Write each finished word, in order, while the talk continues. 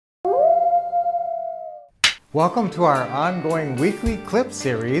Welcome to our ongoing weekly clip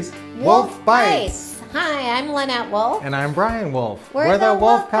series, Wolff Bites. Hi, I'm Lynette Wolff. And I'm Brian Wolff. We're the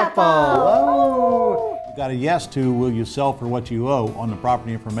Wolff couple. Whoa. You got a yes to will you sell for what you owe on the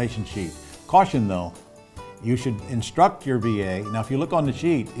property information sheet. Caution though, you should instruct your VA. Now if you look on the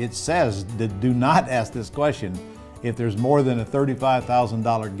sheet, it says that do not ask this question if there's more than a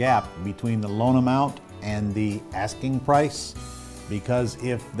 $35,000 gap between the loan amount and the asking price. Because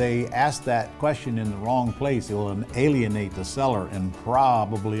if they ask that question in the wrong place, it will alienate the seller and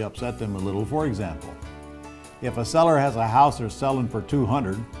probably upset them a little. For example, if a seller has a house they're selling for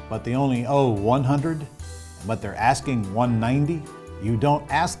 $200, but they only owe $100, but they're asking $190, you don't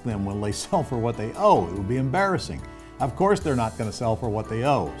ask them will they sell for what they owe. It would be embarrassing. Of course they're not going to sell for what they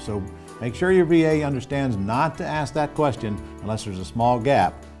owe. So make sure your VA understands not to ask that question unless there's a small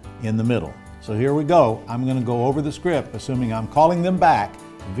gap in the middle. So here we go. I'm going to go over the script, assuming I'm calling them back.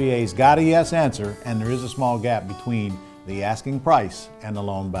 The VA's got a yes answer, and there is a small gap between the asking price and the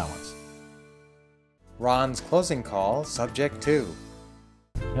loan balance. Ron's closing call, subject to.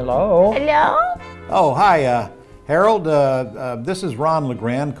 Hello? Hello? Oh, hi, Harold. This is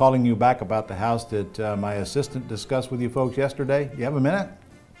Wolff-LeGrand calling you back about the house that my assistant discussed with you folks yesterday. You have a minute?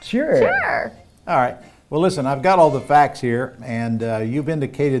 Sure. Sure. All right. Well, listen, I've got all the facts here, and you've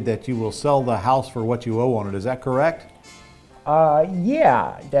indicated that you will sell the house for what you owe on it. Is that correct?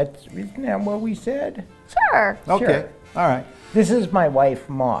 Yeah, isn't that what we said? Sure. Okay. Sure. All right. This is my wife,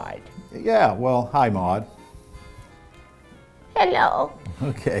 Maud. Yeah, well, hi, Maud. Hello.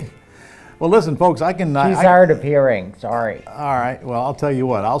 Okay. Well, listen, folks, I can... She's hard of hearing, sorry. All right. Well, I'll tell you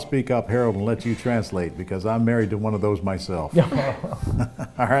what. I'll speak up, Harold, and let you translate, because I'm married to one of those myself.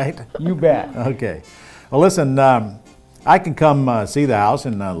 All right? You bet. Okay. Well, listen, I can come see the house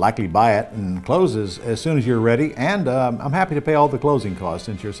and likely buy it and close as soon as you're ready. And I'm happy to pay all the closing costs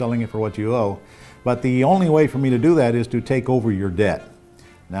since you're selling it for what you owe. But the only way for me to do that is to take over your debt.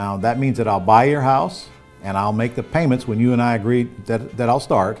 Now, that means that I'll buy your house and I'll make the payments when you and I agree that I'll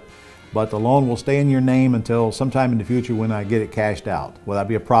start. But the loan will stay in your name until sometime in the future when I get it cashed out. Will that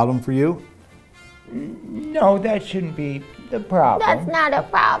be a problem for you? No, that shouldn't be the problem. That's not a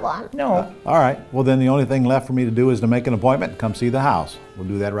problem. No. All right. Well, then the only thing left for me to do is to make an appointment and come see the house. We'll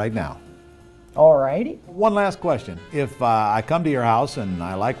do that right now. All righty. One last question. If I come to your house and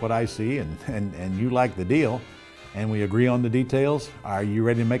I like what I see and you like the deal and we agree on the details, are you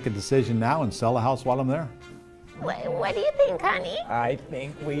ready to make a decision now and sell the house while I'm there? What do you think, honey? I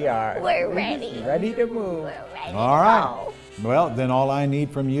think we are. We're ready. Ready to move. We're ready All to right. go. Well, then all I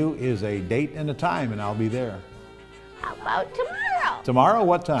need from you is a date and a time and I'll be there. How about tomorrow? Tomorrow,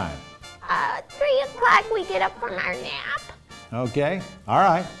 what time? 3 o'clock we get up from our nap. Okay. All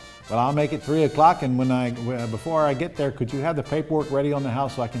right. Well, I'll make it 3 o'clock, and before I get there, could you have the paperwork ready on the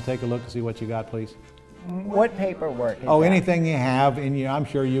house so I can take a look and see what you got, please? What paperwork is Oh, that? anything you have in you. I'm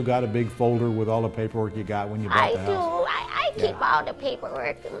sure you got a big folder with all the paperwork you got when you bought the house. I keep all the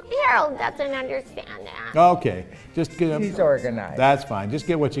paperwork. Harold doesn't understand that. Okay. Just get. He's organized. That's fine. Just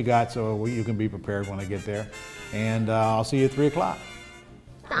get what you got so you can be prepared when I get there. And I'll see you at 3 o'clock.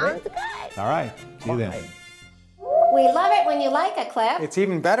 Sounds good. All right. See you then. We love it when you like a clip. It's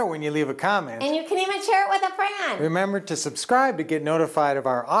even better when you leave a comment. And you can even share it with a friend. Remember to subscribe to get notified of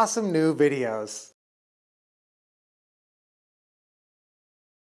our awesome new videos.